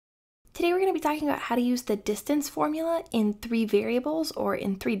Today we're going to be talking about how to use the distance formula in 3 variables or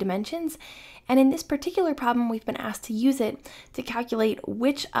in 3 dimensions. And in this particular problem, we've been asked to use it to calculate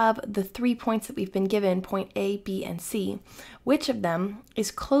which of the 3 points that we've been given, point A, B, and C, which of them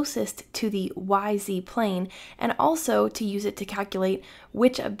is closest to the YZ plane, and also to use it to calculate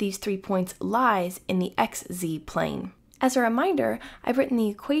which of these 3 points lies in the XZ plane. As a reminder, I've written the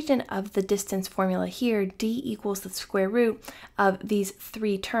equation of the distance formula here, d equals the square root of these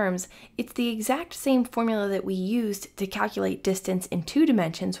 3 terms. It's the exact same formula that we used to calculate distance in 2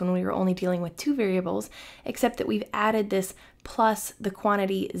 dimensions when we were only dealing with 2 variables, except that we've added this plus the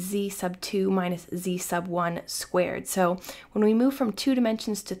quantity z sub 2 minus z sub 1 squared. So when we move from 2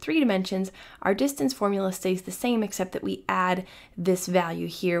 dimensions to 3 dimensions, our distance formula stays the same, except that we add this value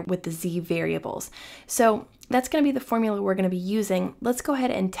here with the z variables. So that's going to be the formula we're going to be using. Let's go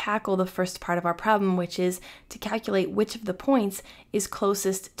ahead and tackle the first part of our problem, which is to calculate which of the points is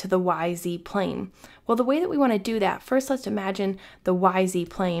closest to the YZ plane. Well, the way that we want to do that, first let's imagine the YZ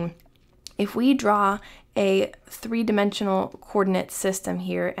plane. If we draw a 3-dimensional coordinate system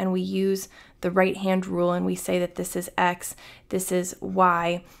here and we use the right-hand rule and we say that this is X, this is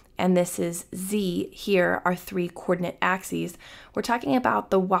Y, and this is Z, here are 3 coordinate axes, we're talking about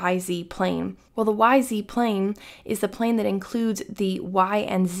the YZ plane. Well, the YZ plane is the plane that includes the Y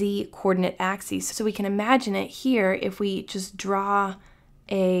and Z coordinate axes. So we can imagine it here if we just draw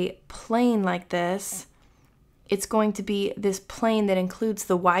a plane like this. It's going to be this plane that includes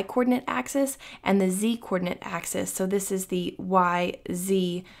the Y coordinate axis and the Z coordinate axis. So this is the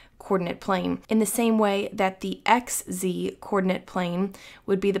YZ coordinate plane. In the same way that the XZ coordinate plane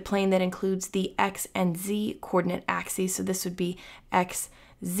would be the plane that includes the X and Z coordinate axes. So this would be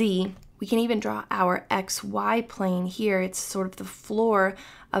XZ. We can even draw our XY plane here. It's sort of the floor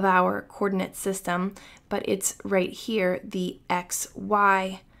of our coordinate system, but it's right here, the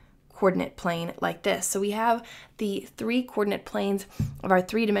XY coordinate plane, like this. So we have the 3 coordinate planes of our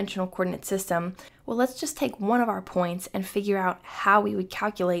 3-dimensional coordinate system. Well, let's just take one of our points and figure out how we would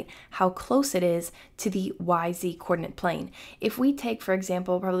calculate how close it is to the YZ coordinate plane. If we take, for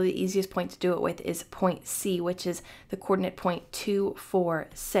example, probably the easiest point to do it with is point C, which is the coordinate point 2, 4,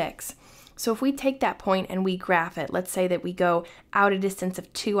 6. So if we take that point and we graph it, let's say that we go out a distance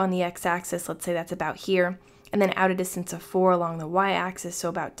of 2 on the x-axis, let's say that's about here, and then out a distance of 4 along the y-axis, so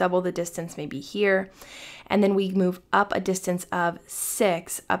about double the distance, maybe here. And then we move up a distance of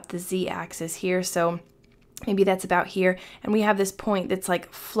 6 up the z-axis here, so maybe that's about here. And we have this point that's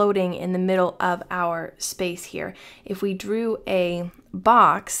like floating in the middle of our space here. If we drew a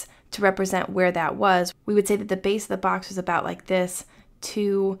box to represent where that was, we would say that the base of the box was about like this,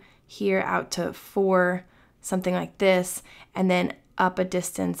 2 here out to 4, something like this, and then up a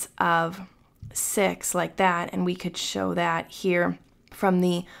distance of 6 like that, and we could show that here from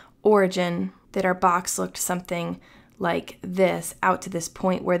the origin that our box looked something like this out to this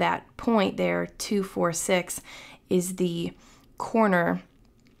point, where that point there, 2, 4, 6, is the corner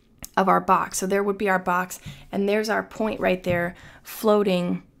of our box. So there would be our box, and there's our point right there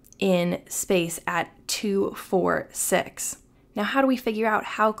floating in space at 2, 4, 6. Now, how do we figure out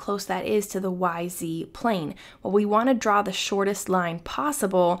how close that is to the YZ plane? Well, we want to draw the shortest line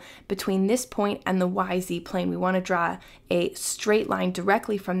possible between this point and the YZ plane. We want to draw a straight line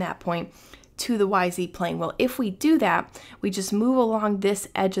directly from that point to the YZ plane. Well, if we do that, we just move along this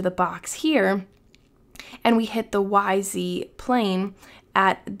edge of the box here, and we hit the YZ plane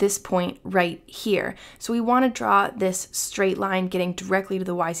at this point right here. So we want to draw this straight line getting directly to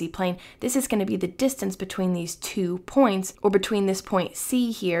the YZ plane. This is going to be the distance between these 2 points, or between this point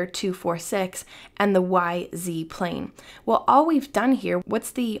C here, 2, 4, 6, and the YZ plane. Well, all we've done here,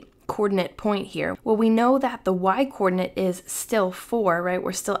 what's the coordinate point here? Well, we know that the y coordinate is still 4, right?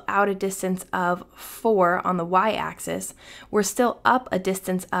 We're still out a distance of 4 on the y-axis. We're still up a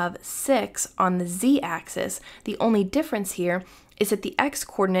distance of 6 on the z-axis. The only difference here is that the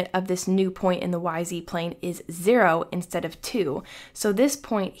x-coordinate of this new point in the YZ plane is 0 instead of 2. So this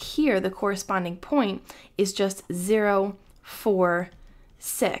point here, the corresponding point, is just 0, 4,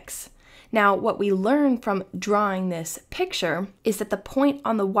 6. Now, what we learn from drawing this picture is that the point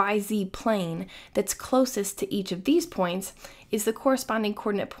on the YZ plane that's closest to each of these points is the corresponding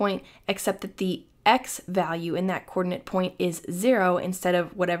coordinate point, except that the x value in that coordinate point is 0 instead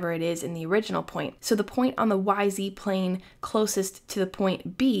of whatever it is in the original point. So the point on the YZ plane closest to the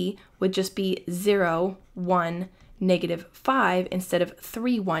point B would just be 0, 1, negative 5 instead of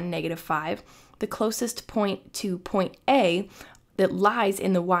 3, 1, negative 5. The closest point to point A that lies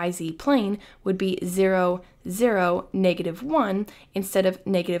in the YZ plane would be 0, 0, negative 1 instead of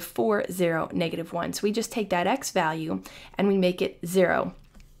negative 4, 0, negative 1. So we just take that x value and we make it 0.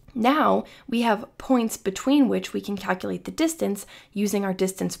 Now we have points between which we can calculate the distance using our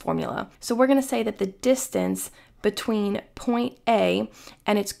distance formula. So we're going to say that the distance between point A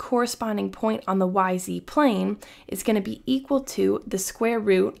and its corresponding point on the YZ plane is going to be equal to the square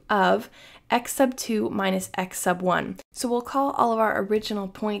root of x sub 2 minus x sub 1. So we'll call all of our original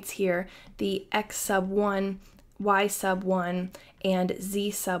points here the x sub 1, y sub 1, and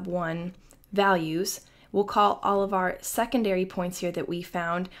z sub 1 values. We'll call all of our secondary points here that we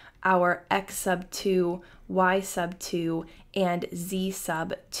found our x sub 2, y sub 2, and z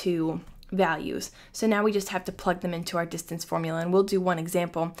sub 2 values. So now we just have to plug them into our distance formula, and we'll do one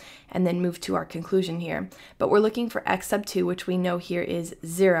example and then move to our conclusion here. But we're looking for x sub 2, which we know here is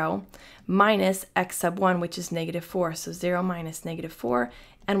 0, minus x sub 1, which is negative 4. So 0 minus negative 4,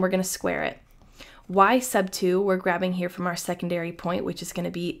 and we're going to square it. Y sub 2, we're grabbing here from our secondary point, which is going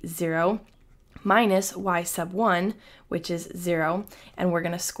to be 0, minus y sub 1, which is 0, and we're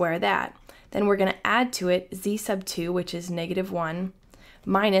going to square that. Then we're going to add to it z sub 2, which is negative 1,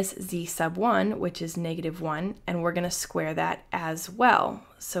 minus z sub 1, which is negative 1, and we're going to square that as well.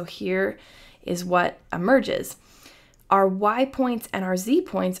 So here is what emerges. Our y points and our z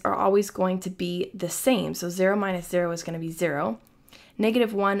points are always going to be the same. So 0 minus 0 is going to be 0.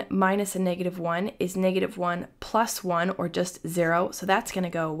 Negative 1 minus a negative 1 is negative 1 plus 1, or just 0, so that's going to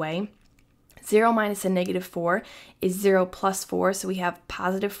go away. 0 minus a negative 4 is 0 plus 4, so we have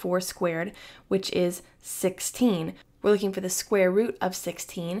positive 4 squared, which is 16. We're looking for the square root of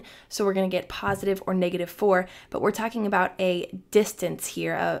 16, so we're going to get positive or negative 4, but we're talking about a distance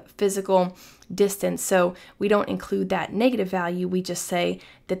here, a physical distance, so we don't include that negative value. We just say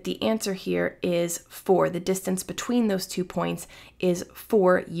that the answer here is 4. The distance between those 2 points is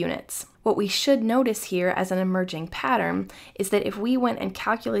 4 units. What we should notice here as an emerging pattern is that if we went and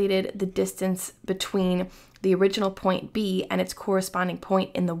calculated the distance between the original point B and its corresponding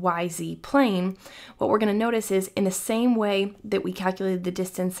point in the YZ plane, what we're going to notice is in the same way that we calculated the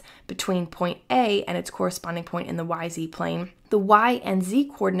distance between point A and its corresponding point in the YZ plane, the Y and Z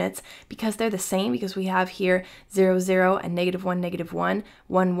coordinates, because they're the same, because we have here 0, 0 and negative 1, negative 1,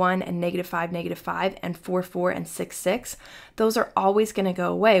 1, 1 and negative 5, and 4, 4 and 6, 6, those are always going to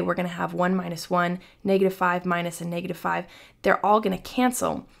go away. We're going to have 1 minus 1, negative 5 minus a negative 5. They're all going to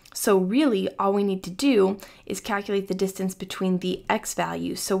cancel. So really, all we need to do is calculate the distance between the x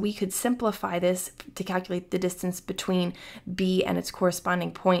values. So we could simplify this to calculate the distance between B and its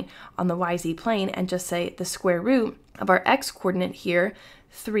corresponding point on the YZ plane and just say the square root of our x coordinate here,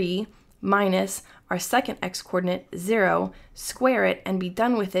 3, minus our second x coordinate, 0, square it and be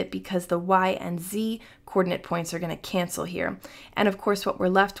done with it, because the y and z coordinate points are going to cancel here. And of course, what we're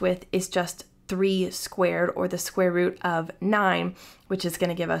left with is just 3 squared, or the square root of 9, which is going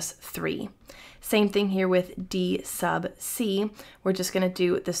to give us 3. Same thing here with d sub c. We're just going to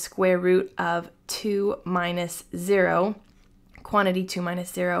do the square root of 2 minus 0, quantity 2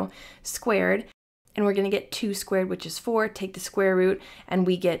 minus 0, squared, and we're going to get 2 squared, which is 4. Take the square root, and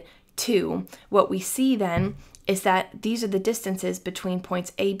we get 2. What we see then is that these are the distances between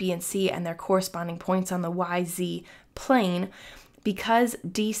points A, B, and C and their corresponding points on the YZ plane. Because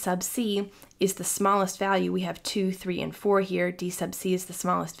d sub c is the smallest value, we have 2, 3, and 4 here, d sub c is the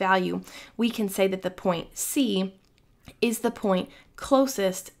smallest value, we can say that the point C is the point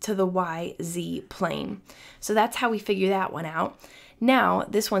closest to the YZ plane. So that's how we figure that one out. Now,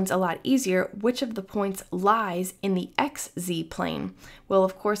 this one's a lot easier. Which of the points lies in the XZ plane? Well,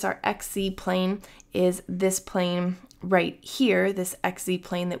 of course, our XZ plane is this plane right here, this XZ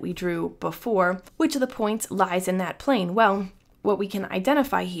plane that we drew before. Which of the points lies in that plane? Well, what we can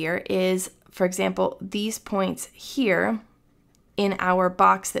identify here is, for example, these points here in our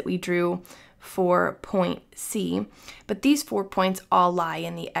box that we drew for point C, but these 4 points all lie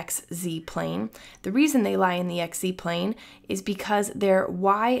in the XZ plane. The reason they lie in the XZ plane is because their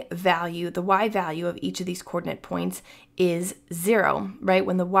y value, the y value of each of these coordinate points is 0, right?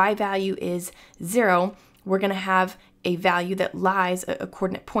 When the y value is 0, we're going to have a value that lies, a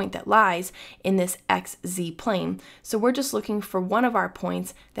coordinate point that lies in this XZ plane. So we're just looking for one of our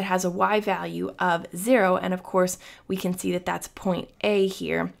points that has a y value of 0, and of course we can see that that's point A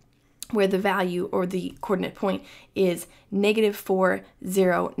here, where the value or the coordinate point is -4,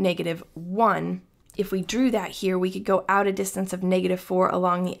 0, -1. If we drew that here, we could go out a distance of -4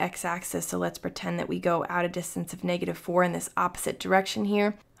 along the x-axis. So let's pretend that we go out a distance of -4 in this opposite direction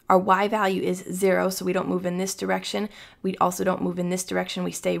here. Our y value is 0, so we don't move in this direction. We also don't move in this direction.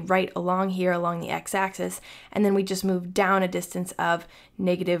 We stay right along here along the x-axis, and then we just move down a distance of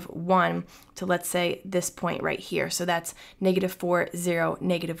 -1 to, let's say, this point right here. So that's -4, 0,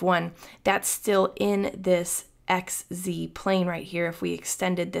 -1. That's still in this xz plane right here, if we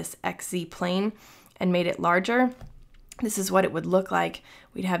extended this xz plane and made it larger, this is what it would look like.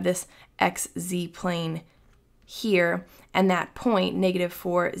 We'd have this xz plane here, and that point,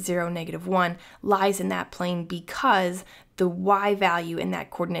 -4, 0, -1, lies in that plane because the y value in that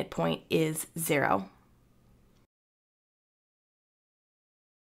coordinate point is 0.